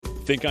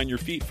Think on your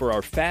feet for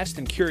our Fast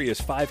and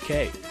Curious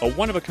 5K, a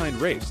one-of-a-kind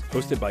race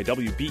hosted by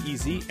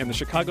WBEZ and the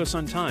Chicago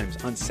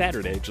Sun-Times on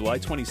Saturday, July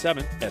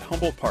 27th at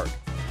Humboldt Park.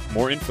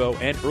 More info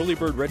and early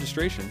bird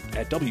registration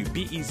at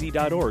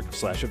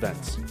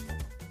wbez.org/events.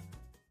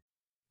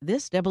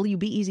 This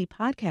WBEZ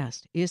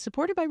podcast is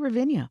supported by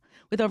Ravinia,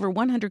 with over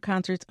 100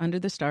 concerts under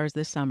the stars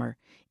this summer,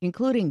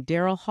 including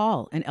Daryl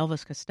Hall and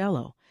Elvis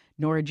Costello,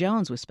 Norah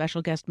Jones with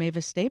special guest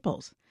Mavis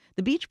Staples,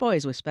 the Beach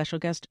Boys with special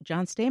guest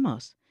John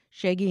Stamos,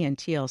 Shaggy and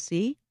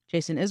TLC,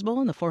 Jason Isbell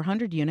and the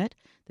 400 Unit,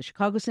 the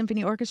Chicago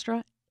Symphony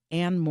Orchestra,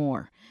 and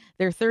more.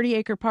 Their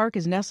 30-acre park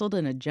is nestled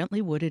in a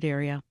gently wooded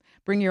area.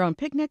 Bring your own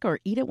picnic or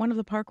eat at one of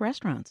the park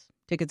restaurants.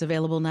 Tickets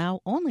available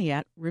now only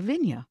at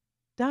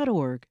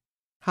ravinia.org.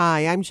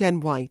 Hi, I'm Jen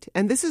White,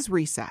 and this is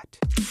Reset.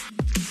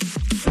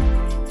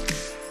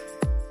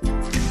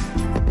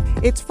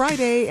 It's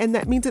Friday, and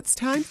that means it's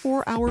time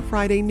for our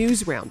Friday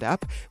News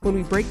Roundup, when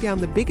we break down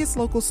the biggest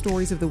local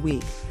stories of the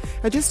week.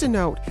 Just a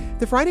note,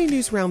 the Friday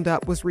News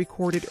Roundup was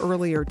recorded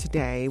earlier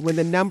today when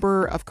the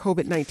number of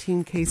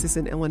COVID-19 cases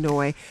in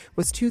Illinois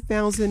was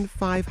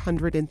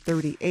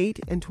 2,538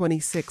 and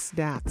 26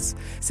 deaths.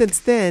 Since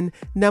then,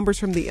 numbers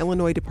from the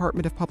Illinois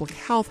Department of Public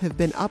Health have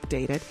been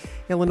updated.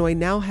 Illinois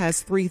now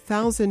has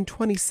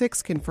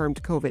 3,026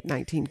 confirmed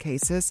COVID-19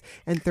 cases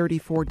and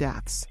 34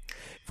 deaths.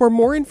 For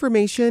more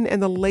information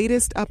and the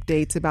latest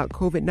updates about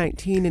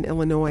COVID-19 in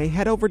Illinois,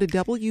 head over to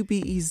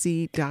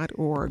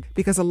WBEZ.org,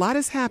 because a lot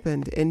has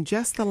happened in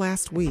just the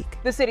last week.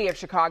 The city of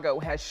Chicago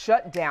has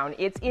shut down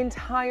its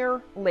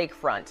entire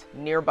lakefront,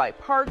 nearby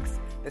parks,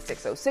 the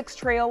 606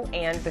 Trail,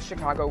 and the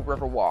Chicago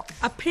Riverwalk.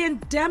 A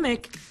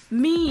pandemic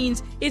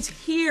means it's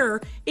here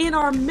in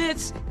our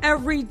midst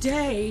every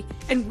day,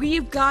 and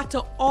we've got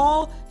to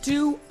all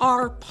do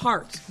our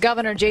part.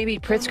 Governor J.B.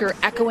 Pritzker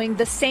echoing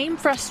the same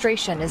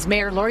frustration as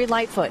Mayor Lori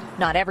Lightfoot.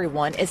 Not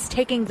everyone is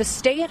taking the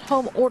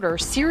stay-at-home order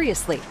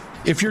seriously.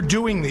 If you're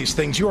doing these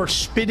things, you are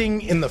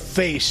spitting in the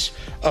face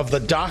of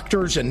the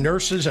doctors and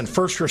nurses and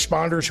first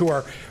responders who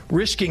are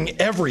risking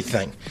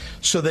everything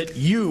so that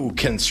you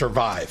can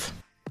survive.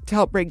 To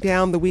help break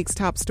down the week's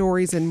top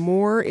stories and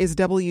more is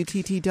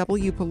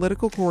WTTW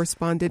political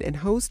correspondent and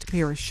host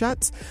Paris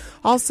Schutz,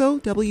 also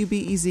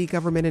WBEZ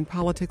government and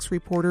politics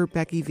reporter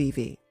Becky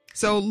Vivi.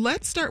 So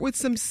let's start with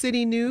some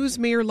city news.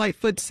 Mayor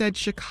Lightfoot said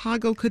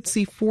Chicago could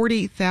see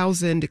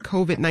 40,000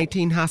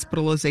 COVID-19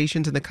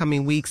 hospitalizations in the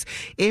coming weeks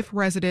if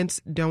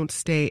residents don't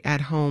stay at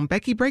home.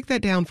 Becky, break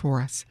that down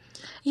for us.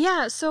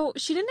 Yeah, so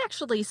she didn't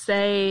actually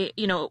say,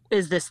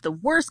 is this the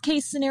worst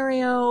case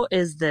scenario?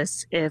 Is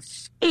this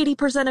if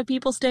 80% of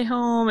people stay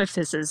home? If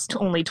this is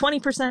only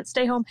 20%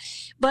 stay home?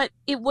 But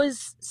it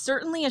was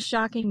certainly a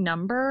shocking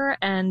number.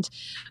 And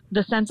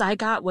the sense I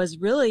got was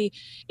really,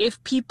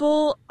 if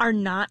people are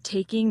not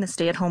taking the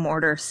stay-at-home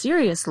order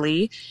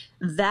seriously,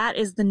 that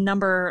is the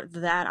number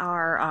that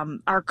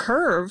our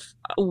curve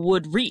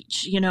would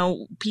reach.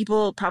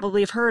 People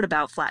probably have heard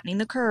about flattening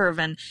the curve,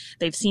 and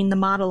they've seen the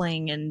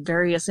modeling and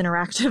various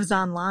interactives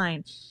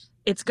online.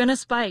 It's going to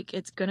spike.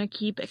 It's going to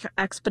keep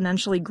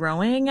exponentially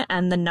growing.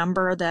 And the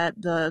number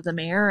that the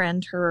mayor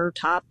and her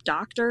top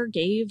doctor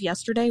gave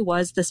yesterday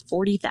was this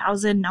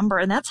 40,000 number.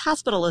 And that's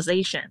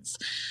hospitalizations.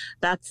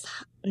 That's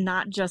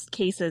not just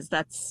cases.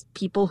 That's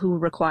people who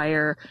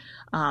require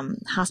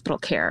hospital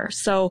care.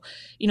 So,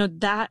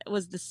 that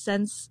was the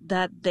sense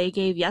that they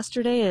gave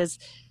yesterday is,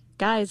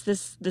 guys,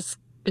 this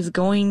is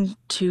going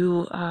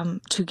to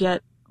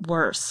get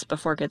worse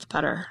before it gets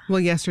better. Well,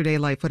 yesterday,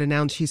 Lightfoot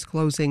announced she's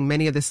closing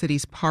many of the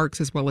city's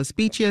parks as well as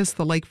beaches,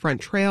 the Lakefront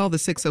Trail, the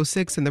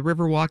 606, and the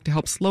Riverwalk to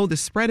help slow the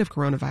spread of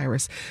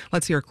coronavirus.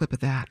 Let's hear a clip of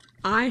that.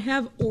 I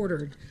have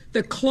ordered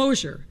the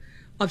closure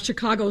of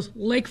Chicago's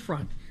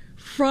lakefront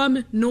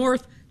from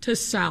north to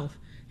south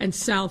and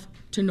south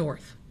to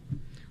north,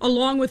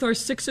 along with our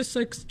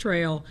 606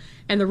 Trail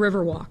and the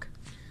Riverwalk.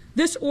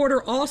 This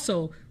order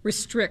also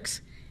restricts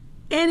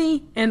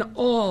any and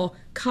all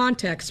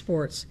contact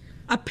sports.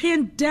 A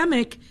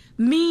pandemic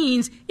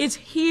means it's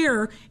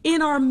here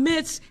in our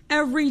midst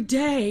every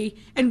day,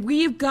 and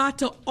we've got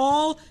to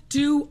all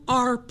do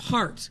our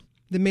part.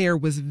 The mayor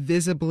was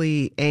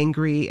visibly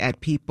angry at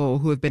people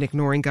who have been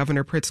ignoring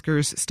Governor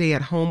Pritzker's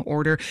stay-at-home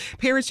order.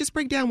 Paris, just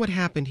break down what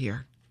happened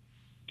here.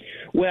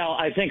 Well,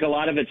 I think a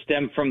lot of it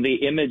stemmed from the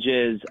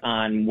images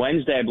on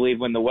Wednesday, I believe,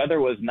 when the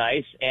weather was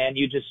nice, and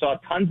you just saw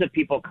tons of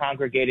people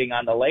congregating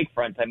on the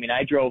lakefront. I mean,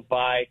 I drove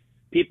by.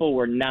 People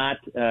were not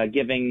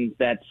giving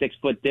that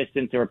 6-foot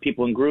distance. There were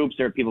people in groups.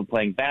 There were people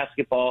playing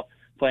basketball,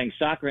 playing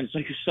soccer. And so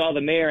you saw the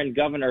mayor and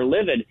governor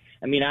livid.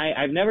 I mean,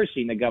 I've never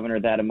seen the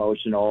governor that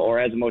emotional or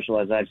as emotional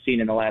as I've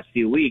seen in the last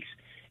few weeks.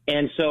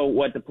 And so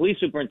what the police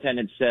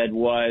superintendent said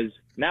was,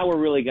 now we're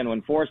really going to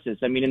enforce this.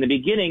 I mean, in the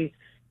beginning,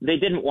 they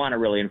didn't want to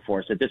really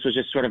enforce it. This was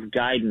just sort of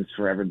guidance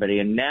for everybody.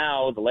 And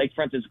now the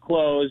lakefront is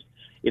closed.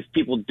 If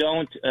people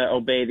don't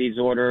obey these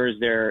orders,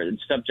 they're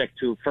subject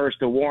to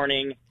first a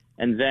warning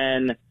and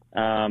then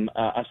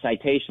a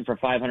citation for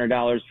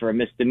 $500 for a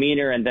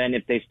misdemeanor, and then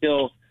if they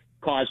still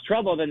cause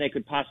trouble, then they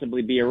could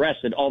possibly be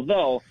arrested.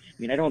 Although,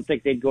 I don't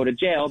think they'd go to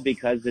jail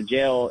because the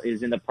jail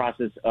is in the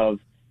process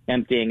of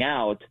emptying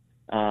out,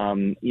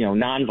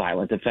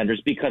 nonviolent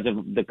offenders because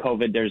of the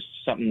COVID. There's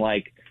something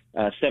like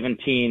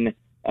 17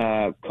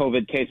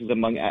 COVID cases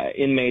among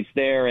inmates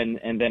there,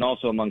 and then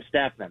also among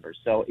staff members.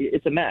 So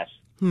it's a mess.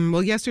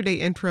 Well, yesterday,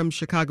 interim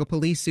Chicago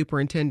Police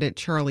Superintendent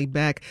Charlie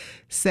Beck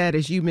said,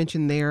 as you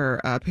mentioned there,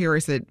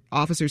 Paris, that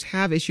officers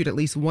have issued at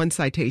least one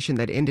citation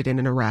that ended in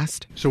an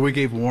arrest. So we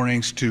gave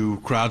warnings to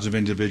crowds of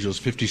individuals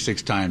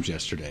 56 times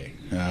yesterday.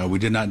 We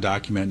did not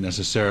document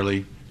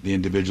necessarily the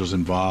individuals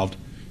involved.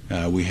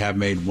 We have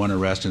made one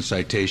arrest and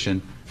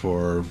citation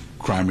for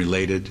crime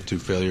related to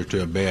failure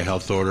to obey a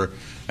health order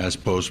as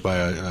posed by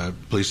a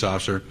police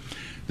officer.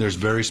 There's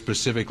very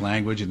specific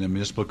language in the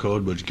municipal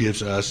code which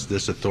gives us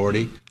this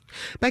authority.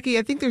 Becky,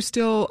 I think there's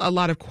still a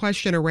lot of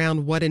question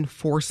around what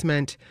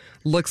enforcement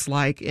looks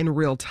like in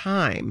real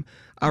time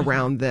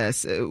around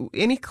this.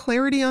 Any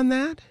clarity on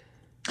that?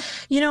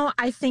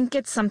 I think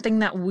it's something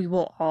that we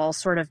will all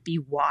sort of be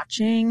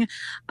watching.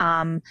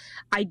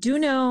 I do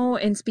know,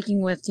 in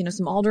speaking with,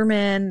 some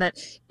aldermen, that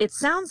it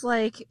sounds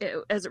like,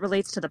 as it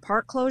relates to the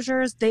park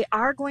closures, they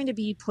are going to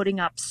be putting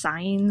up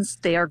signs.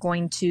 They are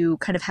going to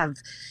kind of have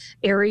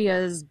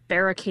areas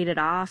barricaded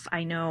off.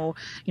 I know,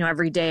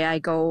 every day I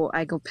go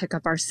pick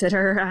up our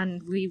sitter,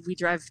 and we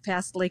drive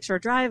past Lakeshore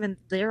Drive, and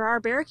there are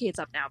barricades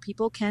up now.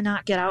 People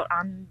cannot get out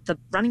on the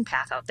running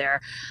path out there.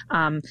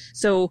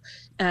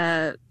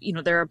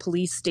 There are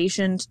police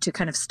stationed to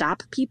kind of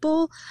stop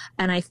people.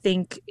 And I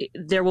think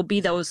there will be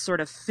those sort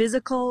of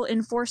physical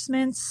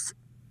enforcements,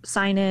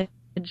 signage,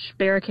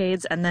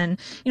 barricades. And then,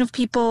 if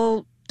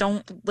people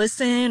don't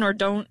listen or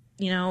don't,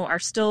 are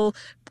still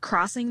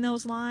crossing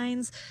those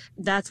lines,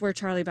 that's where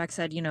Charlie Beck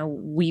said,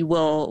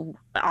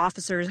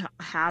 officers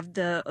have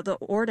the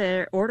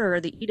order or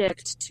the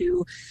edict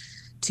to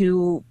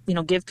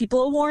give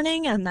people a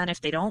warning, and then if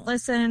they don't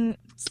listen,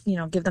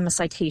 give them a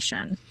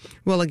citation.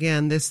 Well,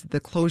 again,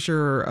 the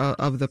closure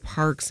of the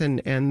parks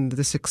and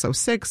the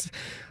 606,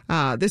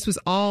 this was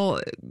all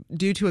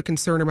due to a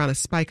concern around a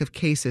spike of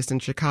cases in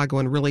Chicago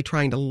and really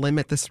trying to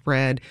limit the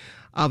spread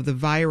of the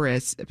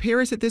virus.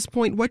 Paris, at this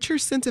point, what's your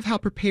sense of how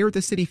prepared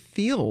the city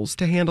feels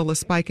to handle a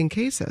spike in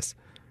cases?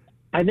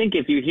 I think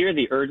if you hear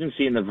the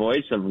urgency in the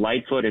voice of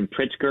Lightfoot and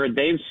Pritzker,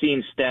 they've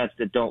seen stats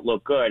that don't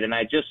look good. And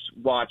I just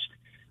watched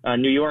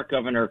New York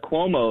Governor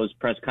Cuomo's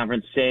press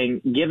conference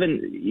saying,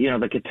 given,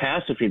 the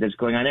catastrophe that's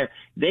going on there,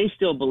 they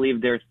still believe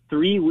they're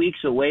 3 weeks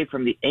away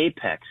from the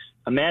apex.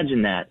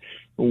 Imagine that.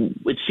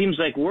 It seems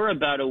like we're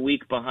about a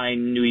week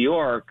behind New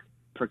York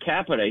per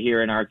capita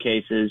here in our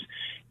cases.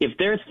 If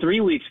they're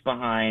 3 weeks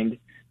behind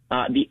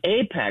the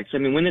apex,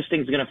 when this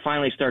thing's going to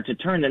finally start to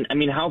turn, then,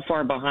 how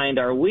far behind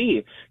are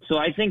we? So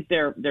I think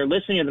they're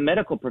listening to the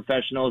medical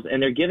professionals,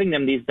 and they're giving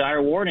them these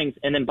dire warnings.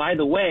 And then, by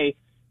the way,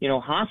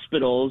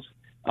 hospitals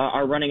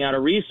are running out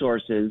of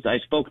resources. I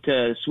spoke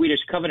to Swedish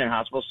Covenant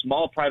Hospital,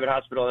 small private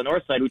hospital on the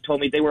north side, who told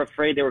me they were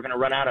afraid they were going to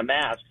run out of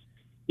masks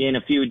in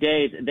a few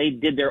days. They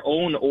did their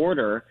own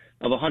order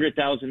of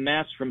 100,000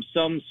 masks from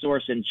some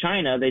source in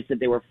China. They said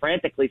they were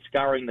frantically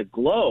scouring the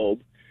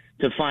globe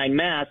to find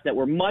masks that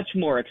were much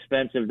more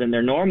expensive than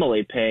they're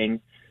normally paying.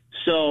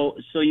 So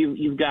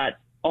you've got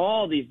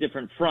all these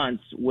different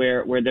fronts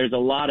where there's a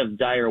lot of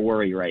dire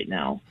worry right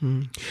now.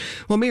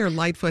 Well, Mayor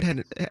Lightfoot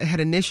had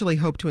initially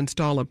hoped to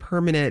install a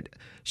permanent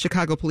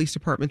Chicago Police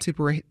Department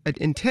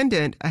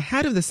superintendent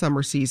ahead of the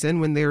summer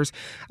season when there's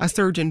a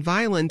surge in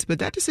violence, but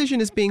that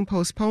decision is being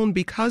postponed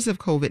because of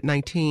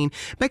COVID-19.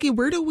 Becky,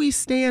 where do we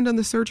stand on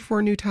the search for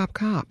a new top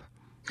cop?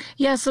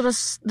 Yeah, so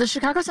the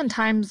Chicago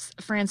Sun-Times,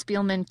 Fran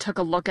Spielman, took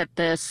a look at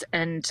this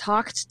and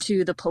talked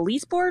to the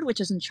police board,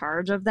 which is in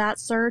charge of that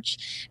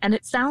search. And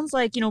it sounds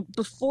like,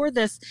 before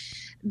this,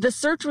 the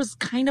search was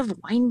kind of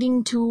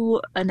winding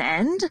to an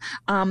end.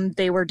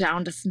 They were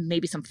down to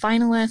maybe some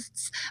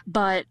finalists,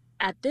 but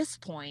at this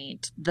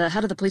point, the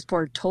head of the police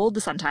board told the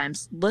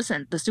Sun-Times,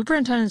 listen, the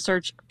superintendent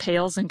search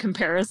pales in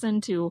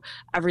comparison to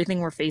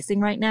everything we're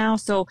facing right now.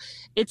 So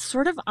it's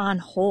sort of on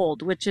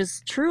hold, which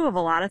is true of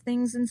a lot of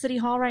things in City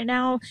Hall right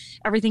now.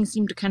 Everything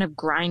seemed to kind of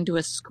grind to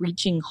a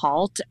screeching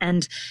halt.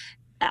 And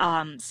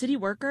city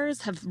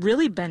workers have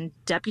really been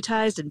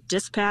deputized and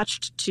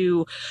dispatched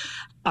to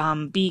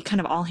be kind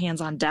of all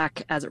hands on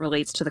deck as it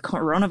relates to the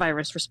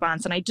coronavirus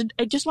response. And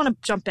I just want to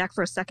jump back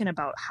for a second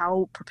about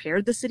how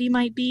prepared the city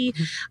might be.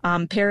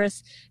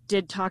 Paris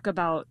did talk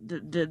about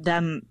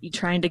them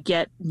trying to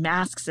get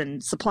masks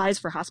and supplies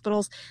for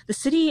hospitals. The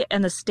city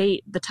and the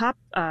state, the top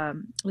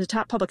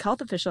public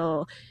health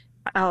official,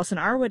 Allison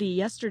Arwady,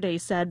 yesterday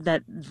said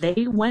that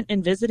they went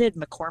and visited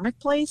McCormick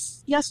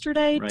Place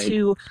yesterday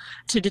to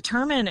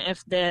determine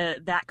if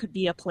that could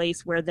be a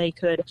place where they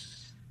could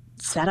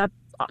set up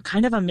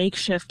kind of a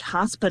makeshift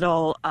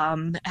hospital,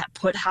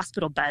 put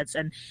hospital beds.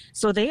 And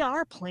so they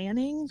are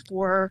planning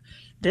for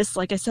this,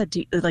 like I said,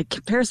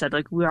 like Paris said,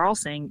 like we're all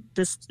saying,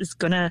 this is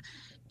going to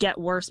get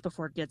worse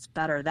before it gets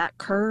better. That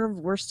curve,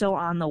 we're still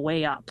on the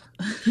way up.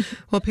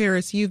 Well,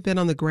 Paris, you've been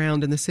on the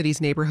ground in the city's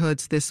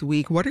neighborhoods this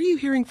week. What are you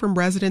hearing from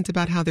residents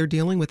about how they're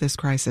dealing with this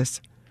crisis?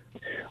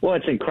 Well,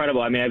 it's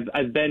incredible. I mean,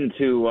 I've been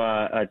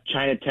to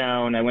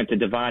Chinatown. I went to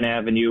Devon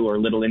Avenue or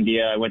Little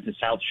India. I went to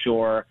South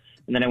Shore,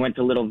 and then I went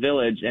to Little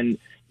Village. And,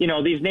 you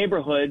know, these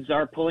neighborhoods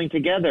are pulling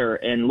together,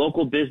 and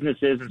local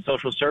businesses and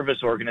social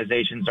service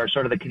organizations are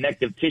sort of the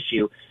connective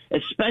tissue,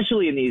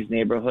 especially in these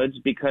neighborhoods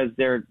because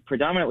they're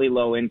predominantly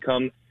low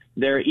income.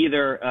 They're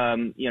either,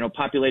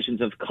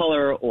 populations of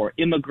color or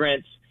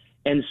immigrants.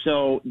 And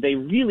so they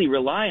really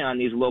rely on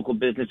these local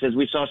businesses.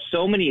 We saw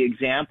so many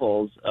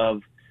examples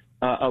of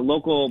a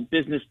local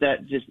business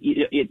that just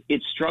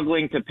it's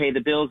struggling to pay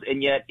the bills,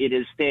 and yet it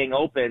is staying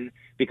open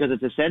because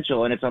it's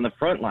essential and it's on the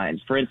front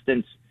lines. For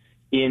instance,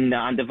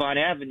 on Devon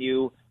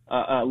Avenue,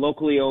 a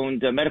locally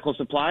owned medical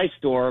supply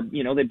store,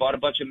 they bought a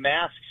bunch of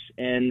masks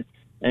and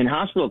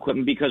hospital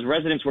equipment because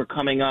residents were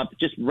coming up,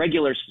 just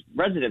regular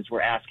residents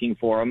were asking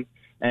for them,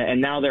 and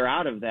now they're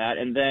out of that.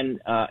 And then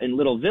in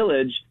Little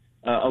Village,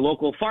 a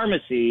local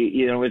pharmacy,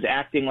 is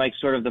acting like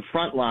sort of the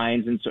front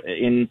lines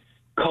in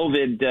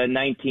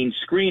COVID-19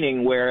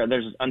 screening, where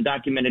there's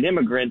undocumented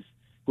immigrants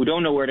who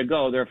don't know where to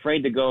go. They're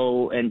afraid to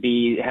go and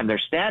have their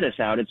status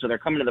outed, so they're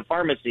coming to the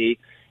pharmacy,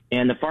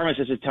 and the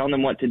pharmacist is telling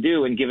them what to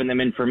do and giving them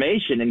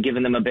information and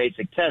giving them a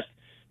basic test.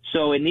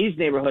 So in these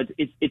neighborhoods,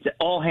 it's an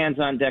all hands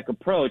on deck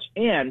approach.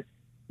 And,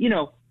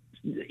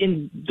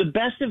 in the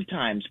best of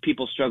times,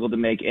 people struggle to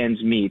make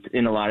ends meet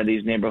in a lot of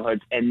these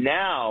neighborhoods. And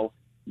now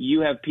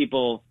you have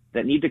people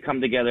that need to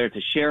come together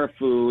to share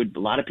food, a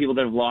lot of people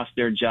that have lost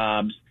their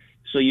jobs.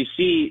 So you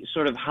see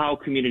sort of how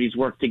communities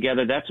work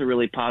together. That's a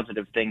really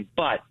positive thing.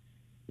 But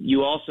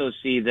you also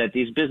see that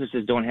these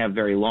businesses don't have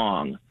very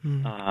long,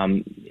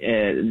 that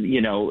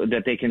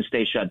they can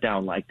stay shut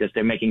down like this.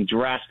 They're making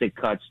drastic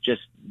cuts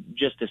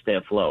just to stay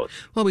afloat.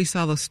 Well, we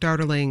saw those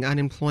startling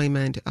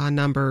unemployment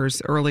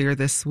numbers earlier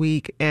this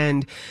week.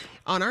 And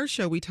on our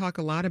show, we talk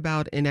a lot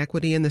about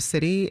inequity in the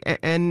city.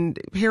 And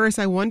Paris,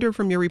 I wonder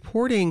from your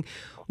reporting,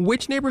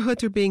 which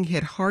neighborhoods are being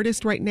hit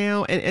hardest right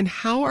now, and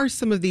how are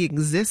some of the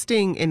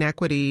existing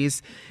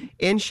inequities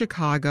in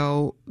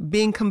Chicago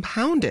being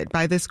compounded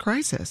by this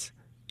crisis?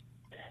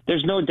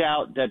 There's no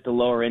doubt that the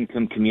lower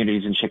income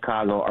communities in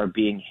Chicago are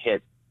being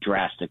hit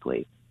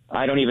drastically.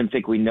 I don't even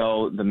think we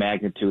know the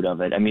magnitude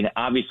of it. I mean,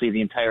 obviously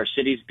the entire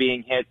city's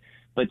being hit,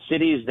 but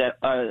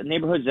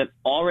neighborhoods that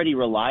already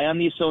rely on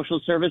these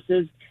social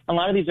services, a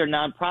lot of these are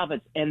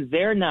nonprofits, and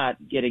they're not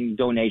getting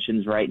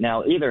donations right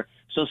now either.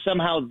 So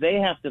somehow they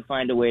have to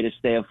find a way to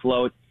stay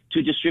afloat,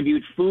 to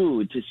distribute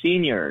food to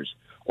seniors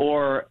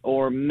or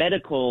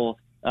medical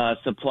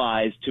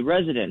supplies to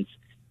residents.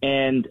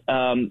 And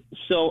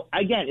so,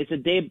 again, it's a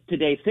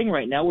day-to-day thing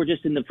right now. We're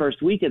just in the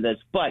first week of this.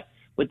 But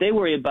what they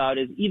worry about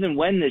is even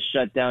when this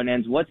shutdown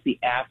ends, what's the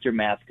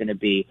aftermath going to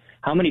be?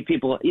 How many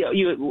people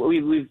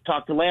we've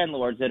talked to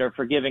landlords that are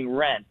forgiving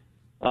rent.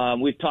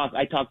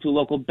 I talked to a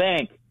local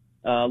bank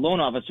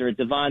loan officer at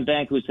Devon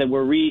Bank who said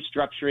we're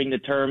restructuring the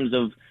terms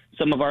of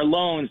some of our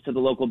loans to the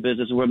local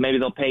business where maybe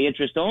they'll pay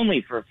interest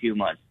only for a few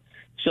months.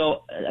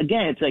 So,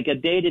 again, it's like a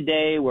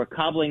day-to-day. We're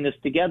cobbling this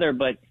together,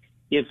 but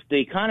if the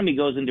economy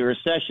goes into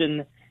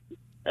recession,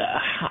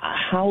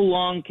 how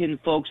long can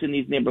folks in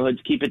these neighborhoods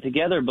keep it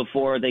together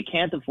before they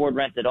can't afford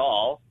rent at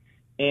all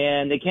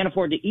and they can't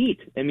afford to eat?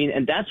 I mean,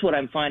 and that's what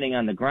I'm finding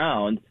on the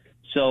ground.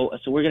 So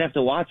we're going to have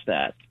to watch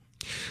that.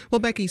 Well,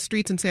 Becky,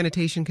 Streets and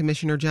Sanitation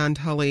Commissioner John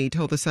Tully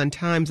told the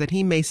Sun-Times that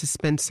he may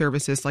suspend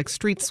services like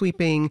street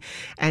sweeping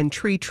and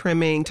tree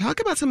trimming. Talk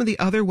about some of the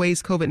other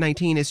ways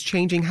COVID-19 is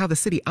changing how the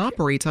city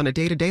operates on a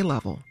day-to-day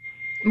level.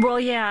 Well,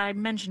 yeah, I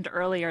mentioned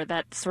earlier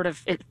that sort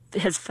of it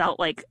has felt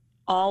like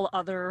all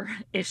other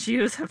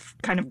issues have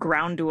kind of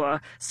ground to a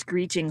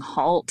screeching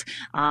halt.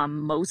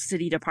 Most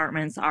city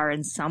departments are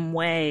in some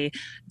way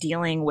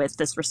dealing with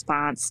this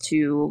response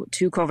to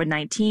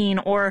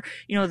COVID-19, or,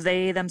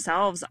 they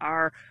themselves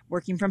are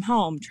working from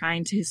home,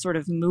 trying to sort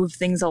of move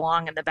things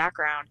along in the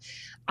background.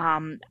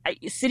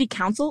 City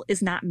council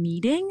is not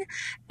meeting,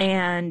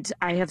 and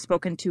I have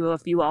spoken to a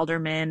few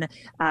aldermen.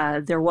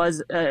 There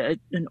was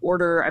an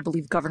order, I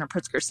believe Governor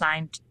Pritzker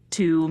signed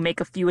to make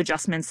a few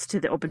adjustments to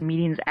the Open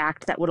Meetings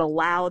Act that would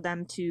allow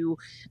them to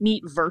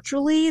meet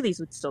virtually. These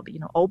would still be,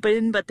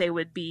 open, but they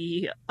would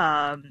be,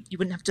 you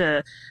wouldn't have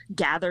to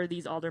gather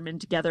these aldermen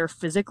together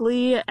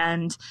physically.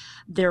 And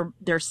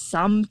there's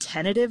some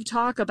tentative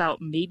talk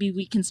about maybe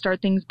we can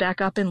start things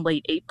back up in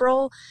late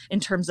April in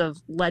terms of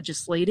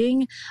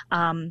legislating.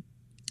 And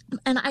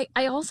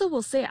I also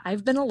will say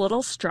I've been a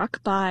little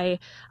struck by,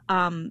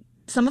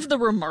 some of the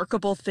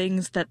remarkable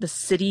things that the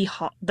City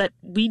Hall, that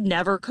we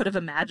never could have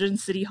imagined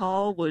City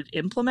Hall would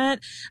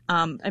implement.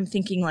 I'm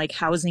thinking like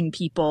housing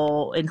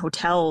people in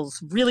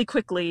hotels really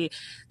quickly.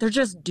 They're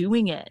just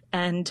doing it.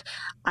 And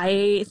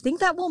I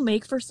think that will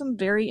make for some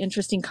very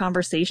interesting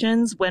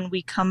conversations when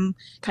we come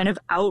kind of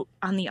out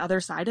on the other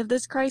side of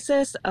this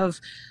crisis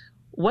of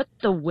what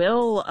the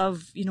will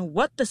of,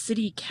 what the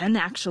city can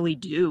actually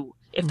do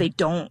if they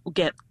don't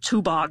get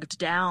too bogged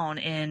down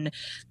in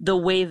the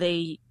way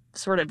they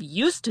sort of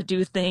used to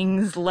do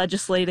things,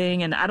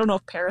 legislating. And I don't know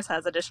if Paris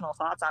has additional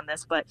thoughts on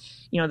this, but,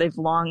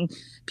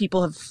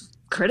 people have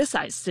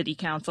criticized city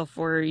council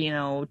for,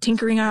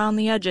 tinkering around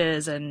the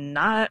edges and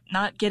not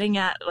getting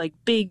at like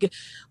big,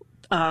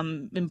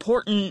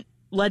 important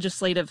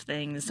legislative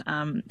things.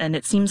 And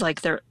it seems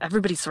like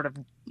everybody sort of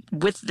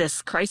with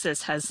this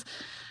crisis has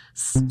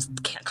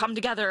come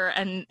together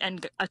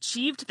and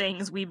achieved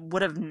things we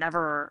would have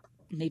never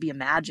maybe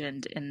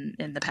imagined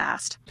in the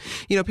past.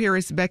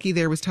 Paris, Becky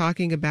there was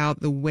talking about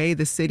the way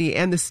the city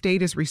and the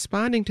state is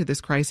responding to this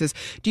crisis.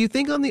 Do you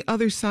think on the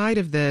other side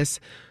of this,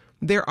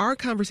 there are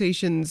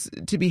conversations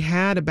to be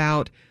had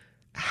about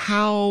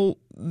how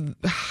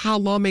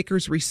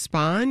lawmakers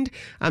respond?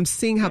 I'm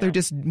seeing how they're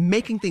just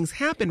making things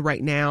happen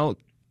right now.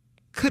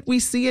 Could we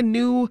see a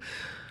new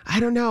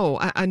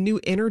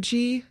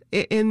energy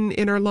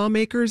in our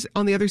lawmakers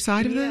on the other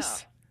side of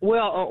this?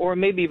 Well, or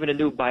maybe even a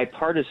new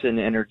bipartisan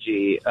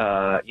energy,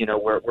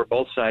 where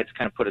both sides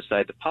kind of put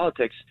aside the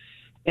politics.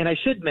 And I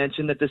should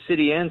mention that the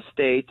city and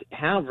state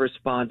have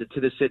responded to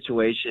the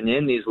situation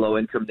in these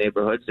low-income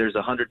neighborhoods. There's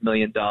a $100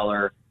 million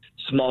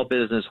small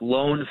business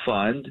loan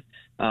fund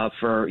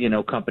for,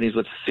 companies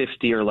with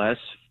 50 or less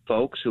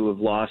folks who have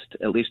lost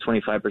at least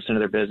 25% of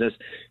their business.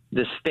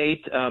 The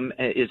state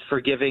is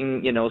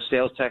forgiving,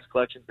 sales tax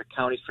collections. The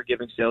county's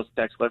forgiving sales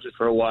tax collections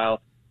for a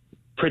while.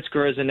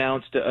 Pritzker has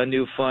announced a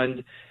new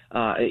fund.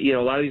 A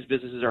lot of these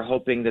businesses are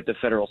hoping that the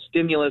federal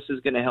stimulus is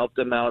going to help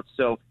them out.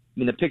 So,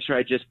 the picture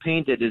I just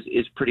painted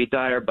is pretty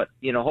dire, but,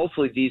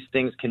 hopefully these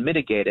things can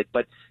mitigate it,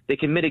 but they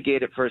can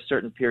mitigate it for a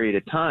certain period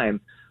of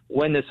time.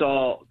 When this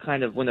all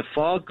when the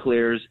fog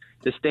clears,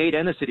 the state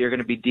and the city are going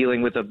to be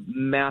dealing with a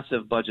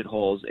massive budget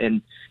holes,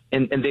 and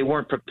they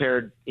weren't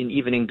prepared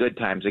even in good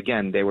times.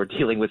 Again, they were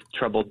dealing with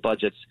troubled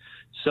budgets.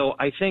 So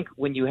I think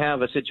when you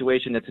have a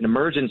situation that's an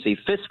emergency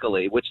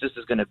fiscally, which this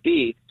is going to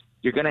be,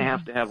 you're going to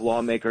have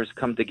lawmakers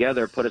come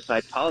together, put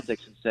aside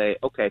politics and say,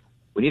 okay,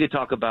 we need to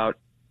talk about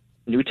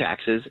new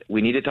taxes.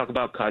 We need to talk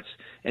about cuts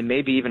and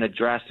maybe even a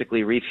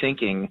drastically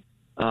rethinking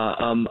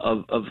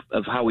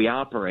of how we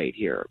operate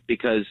here,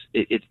 because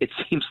it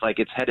seems like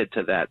it's headed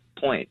to that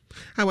point.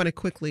 I want to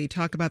quickly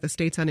talk about the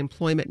state's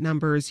unemployment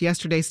numbers.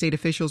 Yesterday, state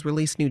officials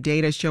released new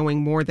data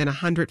showing more than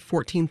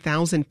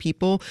 114,000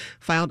 people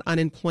filed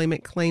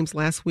unemployment claims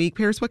last week.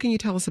 Paris, what can you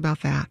tell us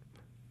about that?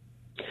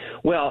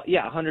 Well,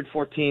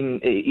 114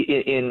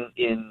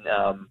 in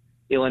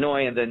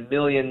Illinois, and then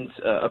millions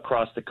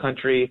across the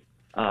country.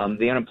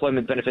 The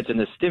unemployment benefits in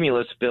the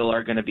stimulus bill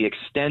are going to be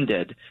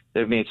extended.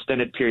 There will be an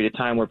extended period of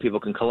time where people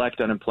can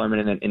collect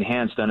unemployment and then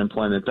enhanced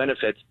unemployment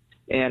benefits.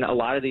 And a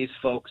lot of these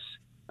folks,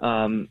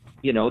 they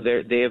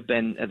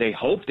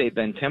hope they've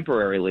been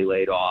temporarily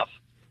laid off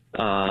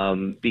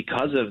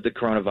because of the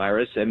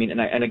coronavirus.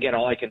 And again,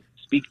 all I can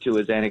speak to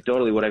is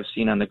anecdotally what I've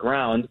seen on the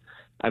ground.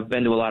 I've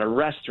been to a lot of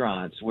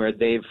restaurants where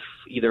they've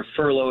either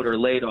furloughed or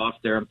laid off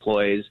their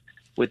employees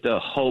with the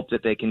hope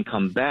that they can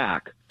come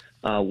back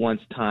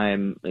once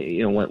times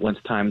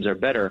are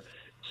better.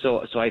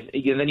 So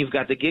then you've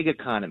got the gig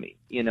economy.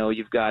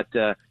 You've got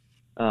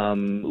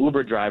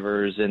Uber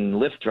drivers and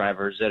Lyft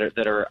drivers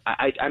that are.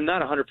 I'm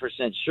not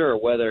 100% sure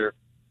whether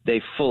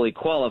they fully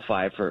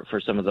qualify for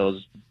some of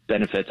those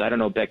benefits. I don't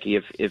know, Becky,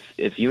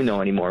 if you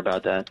know any more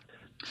about that.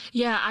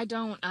 Yeah, I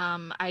don't.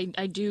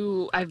 I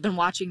do. I've been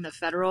watching the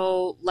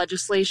federal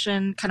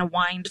legislation kind of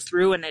wind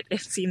through, and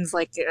it seems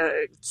like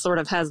it sort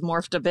of has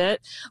morphed a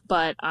bit.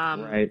 But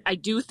right. I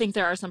do think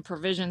there are some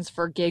provisions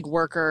for gig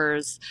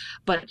workers.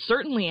 But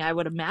certainly, I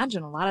would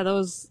imagine a lot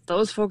of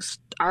those folks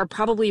are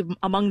probably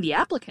among the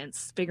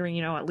applicants, figuring,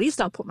 at least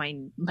I'll put my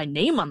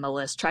name on the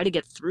list, try to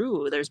get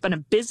through. There's been a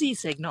busy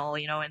signal,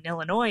 in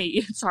Illinois,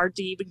 it's hard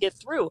to even get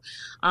through.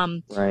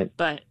 Right.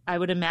 But I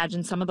would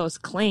imagine some of those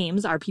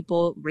claims are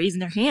people raising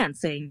their hands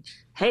saying,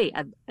 hey,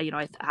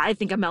 I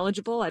think I'm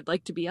eligible. I'd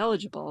like to be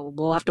eligible.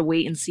 We'll have to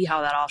wait and see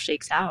how that all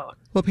shakes out.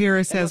 Well,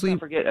 Paris, as we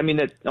forget,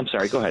 I'm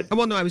sorry, go ahead.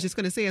 Well, no, I was just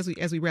going to say,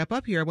 as we wrap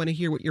up here, I want to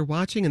hear what you're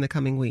watching in the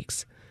coming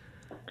weeks.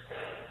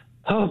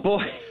 Oh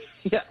boy.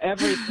 Yeah,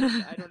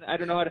 everything. I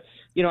don't know how to.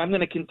 I'm going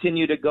to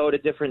continue to go to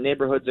different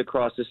neighborhoods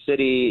across the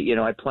city.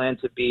 I plan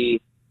to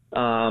be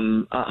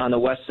on the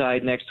west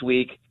side next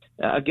week.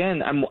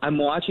 Again, I'm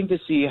watching to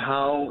see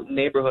how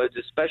neighborhoods,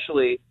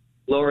 especially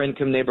lower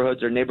income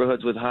neighborhoods or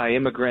neighborhoods with high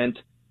immigrant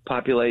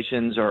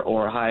populations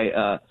or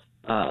high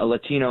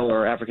Latino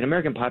or African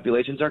American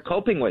populations, are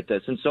coping with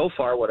this. And so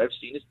far, what I've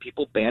seen is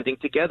people banding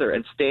together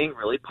and staying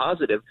really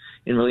positive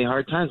in really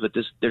hard times. But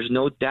there's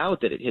no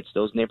doubt that it hits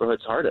those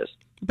neighborhoods hardest.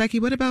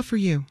 Becky, what about for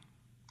you?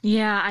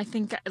 Yeah, I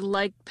think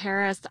like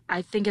Paris,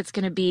 I think it's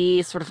going to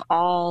be sort of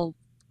all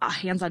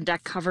hands on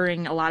deck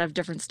covering a lot of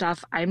different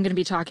stuff. I'm going to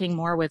be talking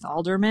more with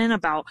aldermen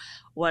about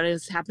what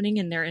is happening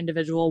in their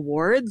individual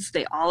wards.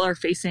 They all are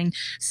facing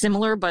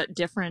similar but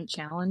different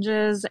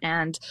challenges.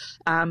 And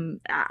I'm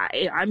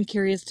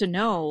curious to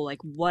know,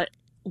 like, what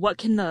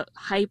can the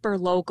hyper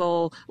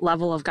local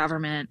level of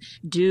government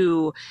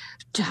do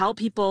to help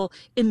people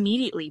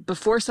immediately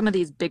before some of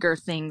these bigger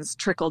things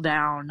trickle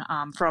down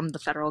from the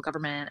federal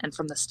government and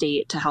from the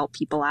state to help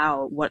people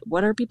out?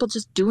 What are people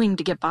just doing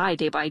to get by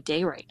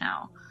day right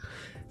now?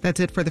 That's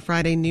it for the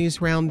Friday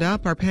News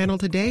Roundup. Our panel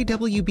today,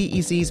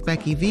 WBEZ's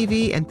Becky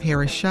Vivi and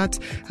Paris Schutz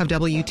of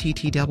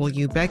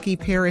WTTW. Becky,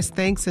 Paris,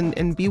 thanks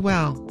and be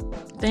well.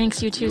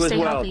 Thanks, you too. Stay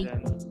healthy.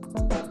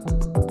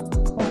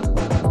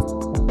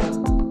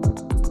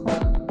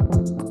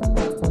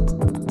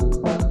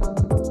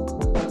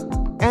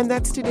 And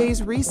that's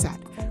today's Reset.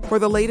 For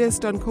the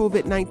latest on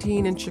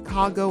COVID-19 in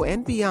Chicago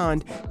and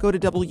beyond, go to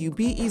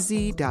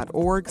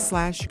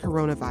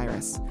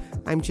wbez.org/coronavirus.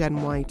 I'm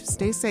Jen White.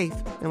 Stay safe,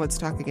 and let's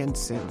talk again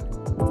soon.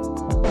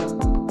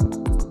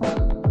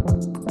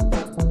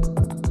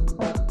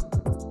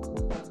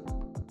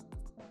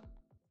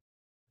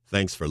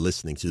 Thanks for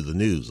listening to the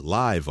news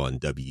live on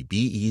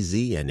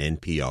WBEZ and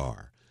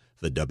NPR.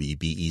 The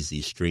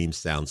WBEZ stream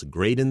sounds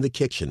great in the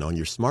kitchen on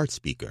your smart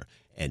speaker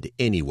and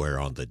anywhere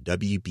on the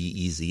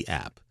WBEZ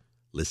app.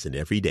 Listen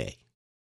every day.